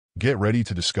Get ready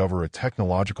to discover a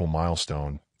technological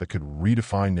milestone that could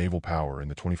redefine naval power in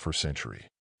the 21st century.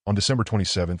 On December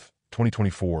 27,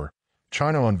 2024,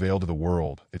 China unveiled to the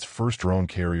world its first drone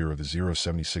carrier of the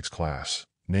 076 class,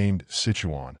 named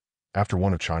Sichuan, after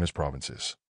one of China's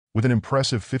provinces. With an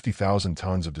impressive 50,000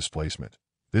 tons of displacement,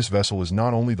 this vessel is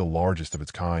not only the largest of its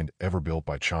kind ever built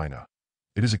by China,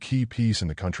 it is a key piece in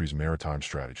the country's maritime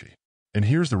strategy. And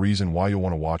here's the reason why you'll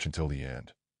want to watch until the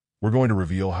end. We're going to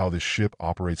reveal how this ship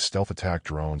operates stealth attack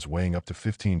drones weighing up to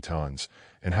 15 tons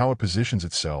and how it positions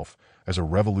itself as a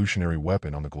revolutionary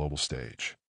weapon on the global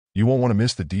stage. You won't want to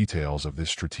miss the details of this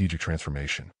strategic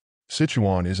transformation.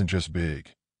 Sichuan isn't just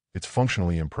big, it's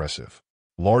functionally impressive.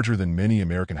 Larger than many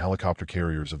American helicopter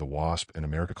carriers of the Wasp and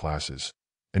America classes,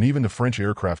 and even the French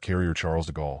aircraft carrier Charles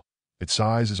de Gaulle, its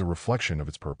size is a reflection of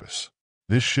its purpose.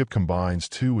 This ship combines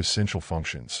two essential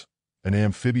functions: an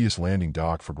amphibious landing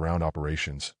dock for ground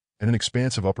operations, and an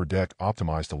expansive upper deck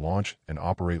optimized to launch and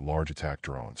operate large attack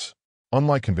drones.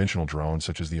 Unlike conventional drones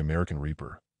such as the American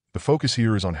Reaper, the focus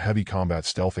here is on heavy combat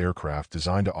stealth aircraft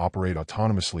designed to operate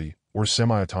autonomously or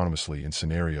semi-autonomously in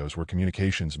scenarios where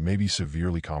communications may be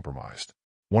severely compromised.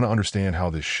 Want to understand how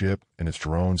this ship and its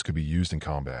drones could be used in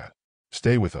combat?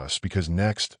 Stay with us because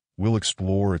next, we'll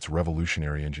explore its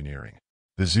revolutionary engineering.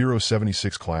 The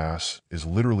 076 class is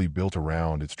literally built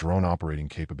around its drone operating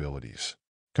capabilities.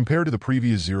 Compared to the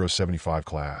previous 075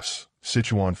 class,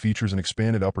 Sichuan features an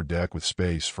expanded upper deck with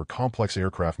space for complex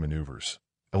aircraft maneuvers,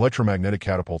 electromagnetic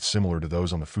catapults similar to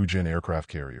those on the Fujian aircraft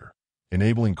carrier,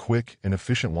 enabling quick and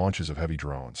efficient launches of heavy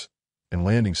drones, and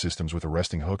landing systems with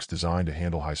arresting hooks designed to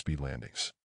handle high-speed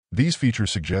landings. These features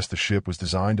suggest the ship was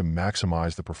designed to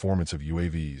maximize the performance of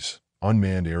UAVs,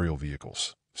 unmanned aerial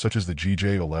vehicles, such as the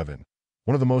GJ-11,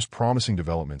 one of the most promising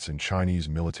developments in Chinese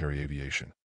military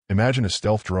aviation. Imagine a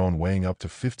stealth drone weighing up to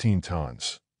 15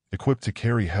 tons, equipped to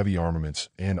carry heavy armaments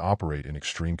and operate in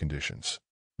extreme conditions.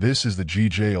 This is the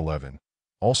GJ-11,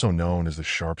 also known as the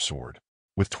Sharp Sword.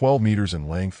 With 12 meters in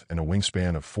length and a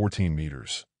wingspan of 14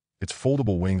 meters, its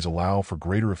foldable wings allow for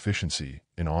greater efficiency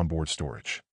in onboard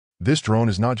storage. This drone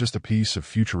is not just a piece of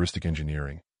futuristic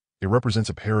engineering, it represents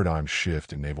a paradigm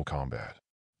shift in naval combat.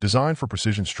 Designed for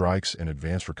precision strikes and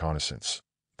advanced reconnaissance,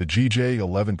 the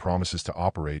GJ-11 promises to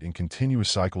operate in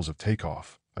continuous cycles of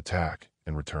takeoff, attack,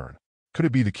 and return. Could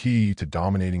it be the key to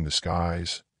dominating the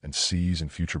skies and seas in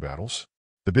future battles?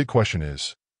 The big question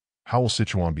is, how will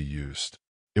Sichuan be used?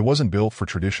 It wasn't built for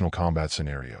traditional combat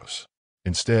scenarios.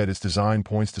 Instead, its design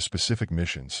points to specific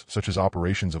missions, such as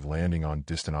operations of landing on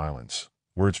distant islands,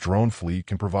 where its drone fleet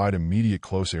can provide immediate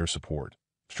close air support,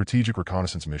 strategic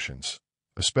reconnaissance missions,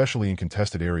 especially in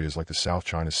contested areas like the South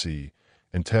China Sea,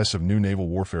 and tests of new naval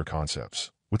warfare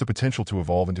concepts, with the potential to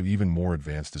evolve into even more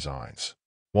advanced designs.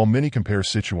 While many compare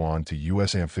Sichuan to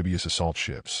U.S. amphibious assault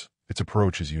ships, its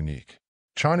approach is unique.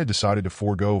 China decided to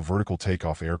forego vertical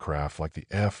takeoff aircraft like the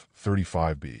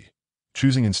F-35B,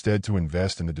 choosing instead to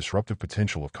invest in the disruptive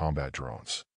potential of combat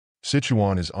drones.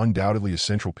 Sichuan is undoubtedly a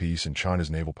central piece in China's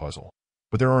naval puzzle,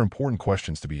 but there are important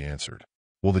questions to be answered.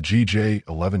 Will the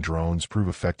GJ-11 drones prove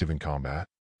effective in combat?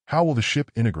 How will the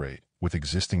ship integrate with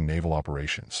existing naval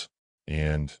operations?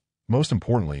 And, most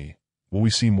importantly, will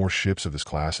we see more ships of this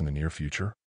class in the near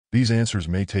future? These answers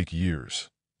may take years,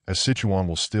 as Sichuan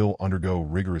will still undergo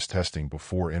rigorous testing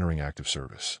before entering active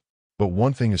service. But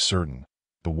one thing is certain,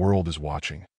 the world is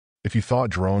watching. If you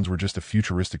thought drones were just a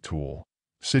futuristic tool,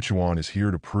 Sichuan is here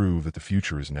to prove that the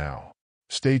future is now.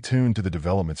 Stay tuned to the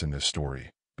developments in this story,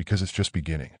 because it's just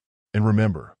beginning. And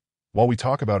remember, while we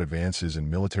talk about advances in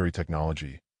military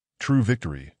technology, true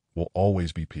victory will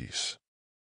always be peace.